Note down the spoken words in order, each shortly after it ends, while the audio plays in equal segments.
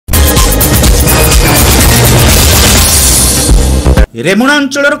रेमुणा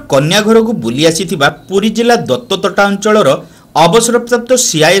अंचल कन्या घर को बुली आसीथिबा पुरी जिला दत्ततटा अंचल अवसरप्राप्त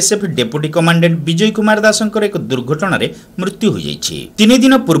CISF deputy commandant Vijay Kumar दासंकर एक दुर्घटना रे मृत्यु हो जाइछि। 3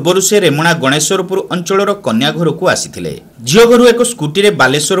 दिन पूर्व से रेमुणा गणेशपुर अंचल कन्या घर को आसीथिले। झियो घर एक स्कूटी रे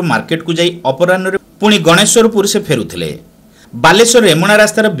बालेश्वर मार्केट को जाई अपराह्न रे पुणी गणेशपुर से फेरुथिले। बालेश्वर रेमुणा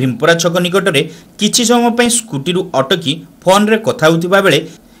रास्तार भीमपुरा छक निकट रे किछि समय पई स्कूटी रु अटकी फोन रे कथा होतिबा बेले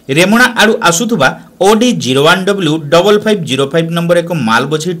रेमुणा आडू आसुथुबा OD 01W 5505 नंबर एक माल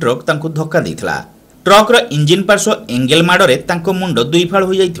बोझी ट्रक तांको धक्का देइथला। ट्रक रो इंजिन पार्श्व एंगेल माडरे तांको मुंड दुई फाळ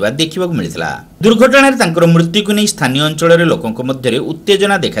होई जाइथिबा देखिबाक मिलिथला। दुर्घटना रे तांकर मृत्यु को नै स्थानीय अंचल रे लोकक मध्ये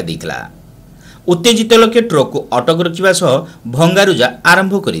उत्तेजना देखा देइथला। उत्तेजित लोके ट्रक को अटक रखिबा सह भंगारुजा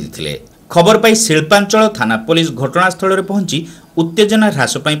आरंभ करि दिथिले। खबर पाई शिल्पांचल थाना पुलिस घटनास्थल रे पहुंची उत्तेजना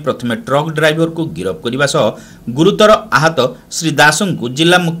ह्रास पाई प्रथमे ट्रक ड्राइवर को गिरफ करिबा सह गुरुतर आहत श्री दासं को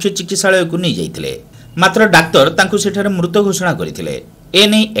जिला मुख्य चिकित्सालय को नै जाइथिले। मात्र डाक्टर तांको सेठारे मृत घोषणा करिथिले।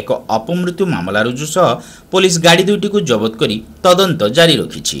 एने एक अपमृत्यु मामला रुजु सह पुलिस गाड़ी दुईटी को जबत करी तदंत जारी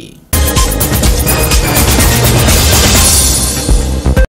रखिछि।